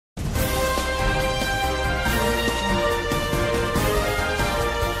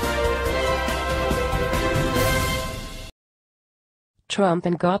Trump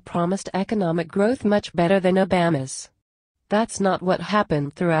and GOP promised economic growth much better than Obama's. That's not what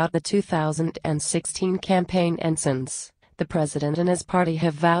happened throughout the 2016 campaign, and since, the president and his party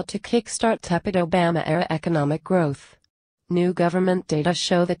have vowed to kickstart tepid Obama-era economic growth. New government data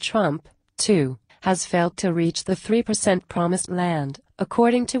show that Trump, too, has failed to reach the 3% promised land,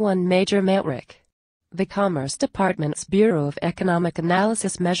 according to one major metric. The Commerce Department's Bureau of Economic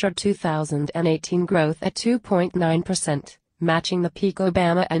Analysis measured 2018 growth at 2.9%, matching the peak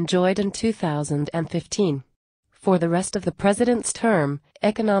Obama enjoyed in 2015. For the rest of the president's term,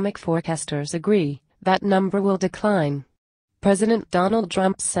 economic forecasters agree that number will decline. President Donald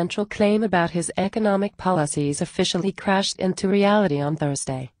Trump's central claim about his economic policies officially crashed into reality on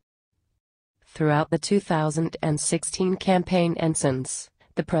Thursday. Throughout the 2016 campaign and since,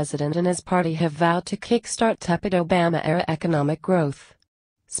 the president and his party have vowed to kickstart tepid Obama-era economic growth.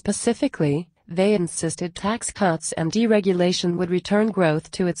 Specifically, they insisted tax cuts and deregulation would return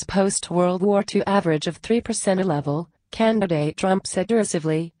growth to its post-World War II average of 3% level. Candidate Trump said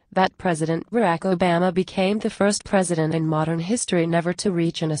derisively that President Barack Obama became the first president in modern history never to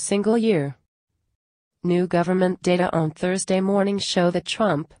reach in a single year. New government data on Thursday morning show that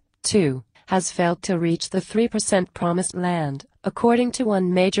Trump, too, has failed to reach the 3% promised land, according to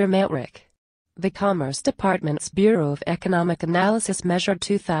one major metric. The Commerce Department's Bureau of Economic Analysis measured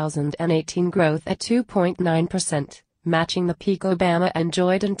 2018 growth at 2.9%, matching the peak Obama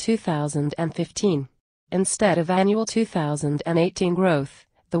enjoyed in 2015. Instead of annual 2018 growth,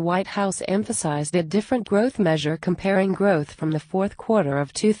 the White House emphasized a different growth measure comparing growth from the fourth quarter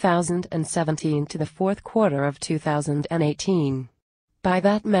of 2017 to the fourth quarter of 2018. By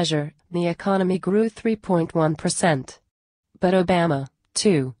that measure, the economy grew 3.1%. But Obama,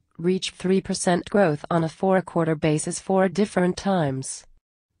 too, reached 3% growth on a four-quarter basis four different times.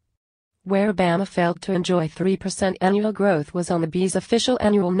 Where Obama failed to enjoy 3% annual growth was on the B's official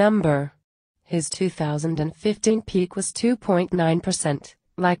annual number. His 2015 peak was 2.9%,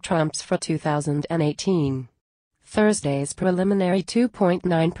 like Trump's for 2018. Thursday's preliminary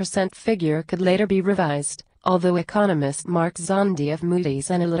 2.9% figure could later be revised, although economist Mark Zandi of Moody's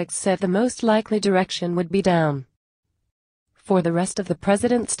Analytics said the most likely direction would be down. For the rest of the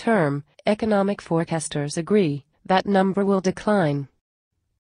president's term, economic forecasters agree that number will decline.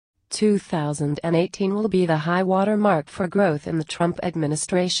 2018 will be the high-water mark for growth in the Trump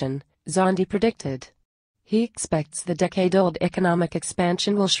administration, Zandi predicted. He expects the decade-old economic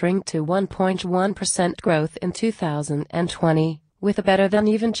expansion will shrink to 1.1% growth in 2020, with a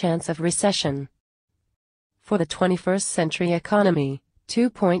better-than-even chance of recession. For the 21st century economy,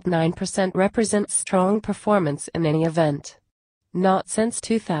 2.9% represents strong performance in any event. Not since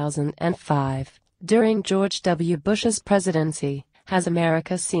 2005, during George W. Bush's presidency, has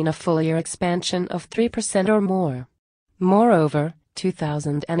America seen a full-year expansion of 3% or more. Moreover,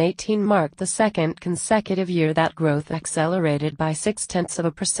 2018 marked the second consecutive year that growth accelerated by 0.6 of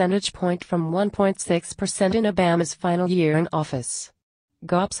a percentage point from 1.6% in Obama's final year in office.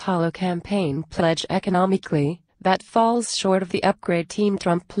 GOP's hollow campaign pledge economically that falls short of the upgrade Team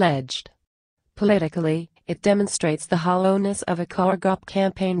Trump pledged. Politically, it demonstrates the hollowness of a core GOP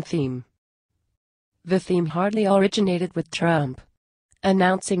campaign theme. The theme hardly originated with Trump.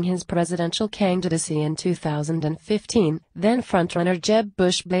 Announcing his presidential candidacy in 2015, then frontrunner Jeb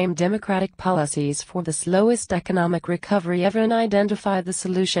Bush blamed Democratic policies for the slowest economic recovery ever and identified the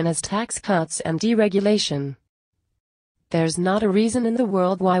solution as tax cuts and deregulation. "There's not a reason in the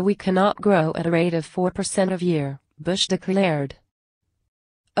world why we cannot grow at a rate of 4% a year," Bush declared.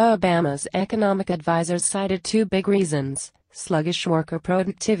 Obama's economic advisers cited two big reasons: sluggish worker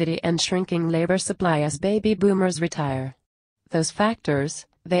productivity and shrinking labor supply as baby boomers retire. Those factors,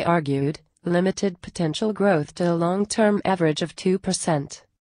 they argued, limited potential growth to a long-term average of 2%.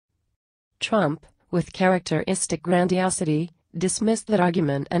 Trump, with characteristic grandiosity, dismissed that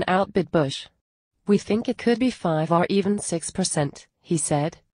argument and outbid Bush. "We think it could be 5 or even 6%, he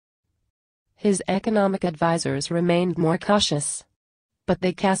said. His economic advisers remained more cautious. But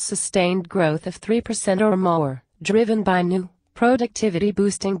they cast sustained growth of 3% or more, driven by new,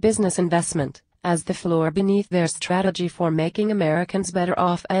 productivity-boosting business investment, as the floor beneath their strategy for making Americans better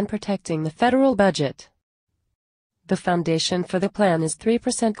off and protecting the federal budget. "The foundation for the plan is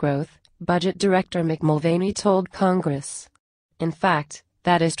 3% growth," Budget Director Mick Mulvaney told Congress. "In fact,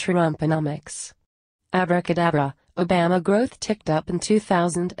 that is Trumponomics." Abracadabra, Obama growth ticked up in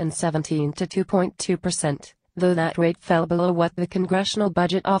 2017 to 2.2%. Though that rate fell below what the Congressional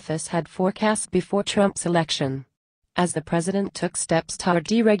Budget Office had forecast before Trump's election. As the president took steps toward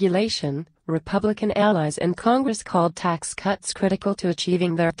deregulation, Republican allies in Congress called tax cuts critical to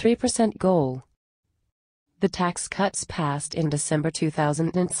achieving their 3% goal. The tax cuts passed in December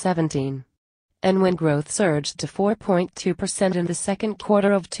 2017. And when growth surged to 4.2% in the second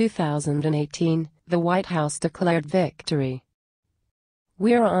quarter of 2018, the White House declared victory.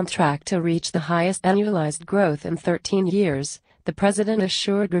 "We're on track to reach the highest annualized growth in 13 years, the president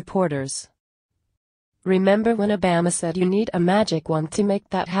assured reporters. "Remember when Obama said you need a magic wand to make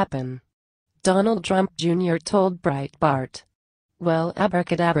that happen?" Donald Trump Jr. told Breitbart. "Well,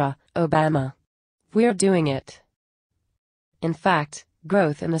 abracadabra, Obama. We're doing it." In fact,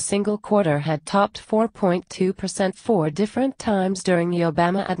 growth in a single quarter had topped 4.2% 4 different times during the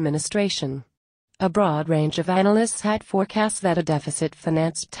Obama administration. A broad range of analysts had forecast that a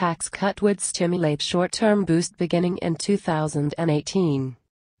deficit-financed tax cut would stimulate short-term boost beginning in 2018.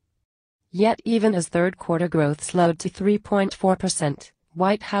 Yet even as third-quarter growth slowed to 3.4%,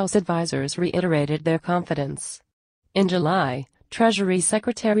 White House advisors reiterated their confidence. In July, Treasury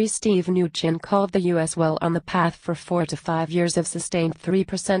Secretary Steve Mnuchin called the U.S. well on the path for 4 to 5 years of sustained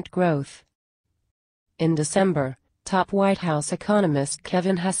 3% growth. In December, top White House economist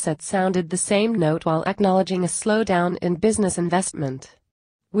Kevin Hassett sounded the same note while acknowledging a slowdown in business investment.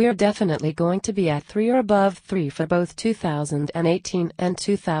 "We're definitely going to be at 3 or above 3 for both 2018 and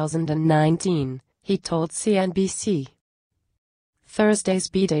 2019, he told CNBC. Thursday's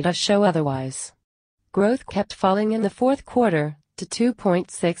B data show otherwise. Growth kept falling in the fourth quarter, to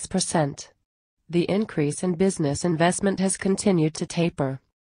 2.6%. The increase in business investment has continued to taper.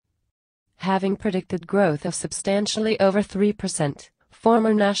 Having predicted growth of substantially over 3%,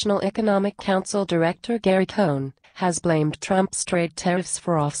 former National Economic Council Director Gary Cohn has blamed Trump's trade tariffs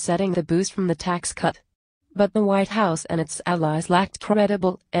for offsetting the boost from the tax cut. But the White House and its allies lacked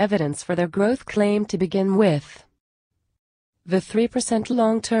credible evidence for their growth claim to begin with. The 3%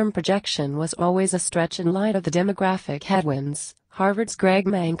 long-term projection was always a stretch in light of the demographic headwinds, Harvard's Greg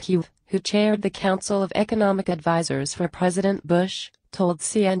Mankiw, who chaired the Council of Economic Advisors for President Bush, told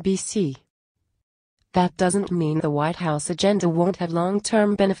CNBC. That doesn't mean the White House agenda won't have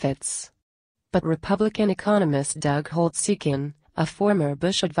long-term benefits. But Republican economist Doug Holtz-Eakin, a former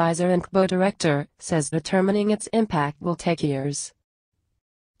Bush advisor and CBO director, says determining its impact will take years.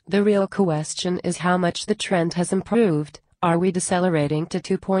 The real question is how much the trend has improved. Are we decelerating to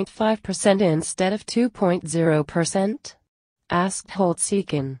 2.5% instead of 2.0%? Asked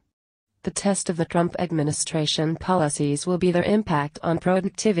Holtz-Eakin. The test of the Trump administration policies will be their impact on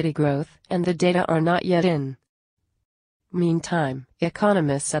productivity growth, and the data are not yet in. Meantime,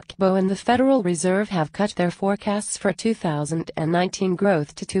 economists at CBO and the Federal Reserve have cut their forecasts for 2019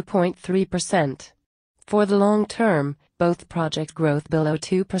 growth to 2.3%. For the long term, both project growth below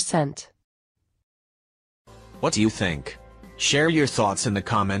 2%. What do you think? Share your thoughts in the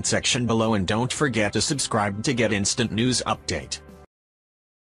comment section below and don't forget to subscribe to get instant news update.